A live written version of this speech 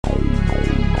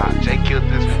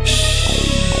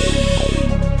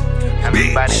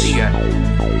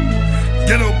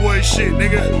Ghettoboyz shit,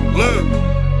 nigga. Look,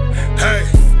 hey,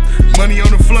 money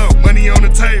on the floor, money on the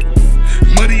table.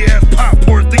 Muddy ass pop,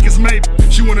 poor thick as maple.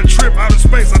 She wanna trip out of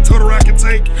space, I told her I can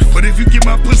take. But if you get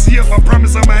my pussy up, I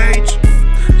promise I'ma hate you.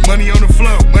 Money on the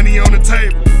floor, money on the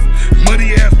table.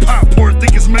 Muddy ass pop, poor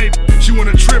thick as maple. She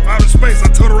wanna trip out of space, I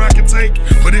told her I can take.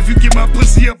 But if you get my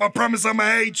pussy up, I promise I'ma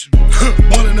hate you.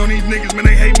 Ballin' on these niggas, man,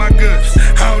 they hate my guts.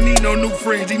 I don't need no new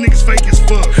friends, these niggas fake as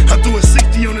fuck. I threw a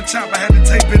 60 on the chop, I had to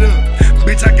tape it up.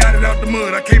 Bitch, I got it out the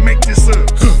mud, I can't make this up.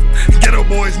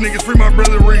 Ghettoboyz, niggas, free my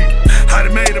brother Reed. I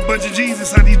done made a bunch of G's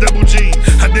inside these double G's.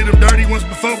 I did them dirty once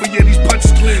before, but yeah, these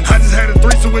punches clean. I just had a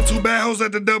threesome with 2 bad hoes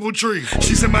at the double tree.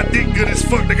 She said my dick good as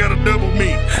fuck, they gotta double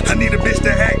me. I need a bitch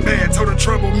that act bad, told her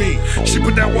trouble me. She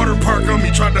put that water park on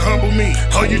me, tried to humble me.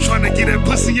 Oh, you tryna get that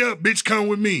pussy up, bitch, come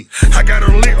with me. I got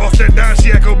her lit off that dime,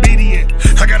 she act obedient.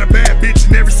 I got a bad bitch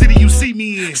in every city you see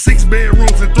me in. 6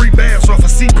 bedrooms and 3 baths off a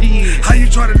CPN. How you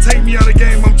try to take me out of the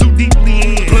game, I'm too deeply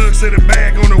in. Plug said a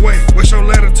bag on the way, what's your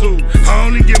latitude? I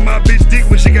only give my bitch dick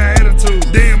when she got attitude.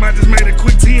 Damn, I just made a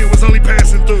quick 10, was only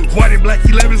passing through. White and black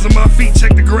 11s on my feet,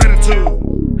 check the gratitude.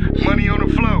 Money on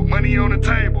the floor, money on the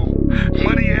table.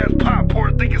 Muddy ass pop,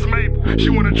 poor thick as maple. She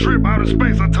wanna trip out of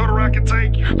space, I told her I can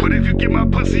take you. But if you get my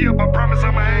pussy up, I promise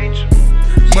I'ma hate you.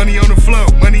 Money on the floor,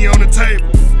 money on the table.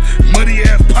 Muddy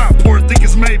ass pop, poor thick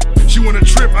as maple. She wanna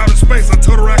trip out of space, I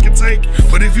told her I can take.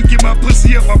 But if you get my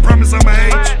pussy up, I promise I'ma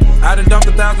hate you. I done dumped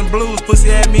 1,000 blues, pussy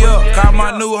had me up. Call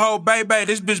my new hoe, baby,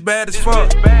 this bitch bad as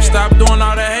fuck. Stop doing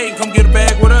all that hate, come get a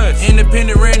bag with us.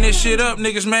 Independent ran this shit up,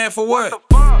 niggas mad for what?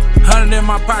 100 in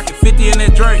my pocket, 50 in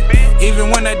that Drake. Even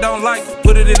when they don't like it,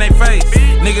 put it in their face.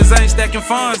 Niggas ain't stacking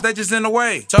funds, they just in the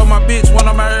way. Told my bitch when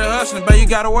I'm out here hustling, babe, you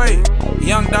gotta wait.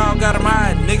 Young dog got him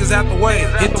hiding, niggas out the way.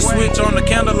 Hit the switch on the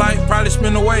candlelight, probably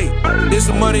spin away. This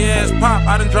a muddy ass pop,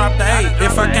 I done dropped the 8.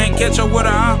 If I can't catch her with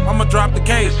a op, I'ma drop the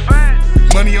case.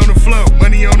 Money on the floor,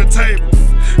 money on the table.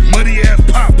 Muddy ass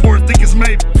pop, poor thick as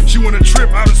maple. She wanna trip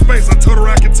out of space, I told her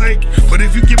I can take. But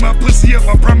if you get my pussy up,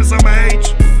 I promise I'ma hate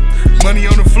you. Money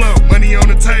on the floor, money on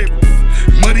the table.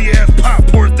 Muddy ass pop,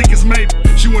 poor thick as maple.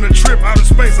 She wanna trip out of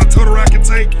space, I told her I can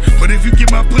take. But if you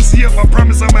get my pussy up, I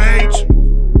promise I'ma hate you.